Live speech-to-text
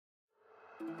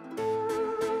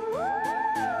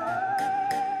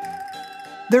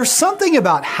There's something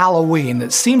about Halloween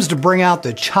that seems to bring out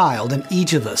the child in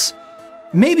each of us.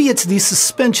 Maybe it's the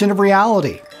suspension of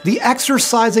reality, the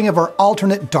exercising of our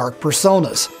alternate dark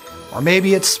personas, or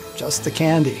maybe it's just the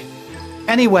candy.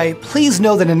 Anyway, please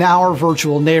know that in our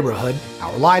virtual neighborhood,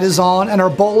 our light is on and our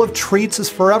bowl of treats is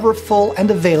forever full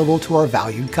and available to our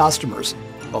valued customers,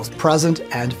 both present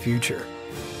and future.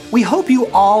 We hope you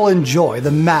all enjoy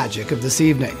the magic of this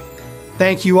evening.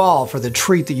 Thank you all for the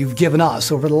treat that you've given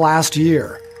us over the last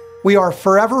year. We are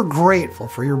forever grateful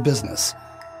for your business.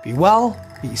 Be well,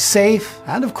 be safe,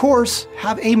 and of course,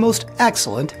 have a most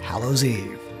excellent Hallows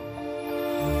Eve.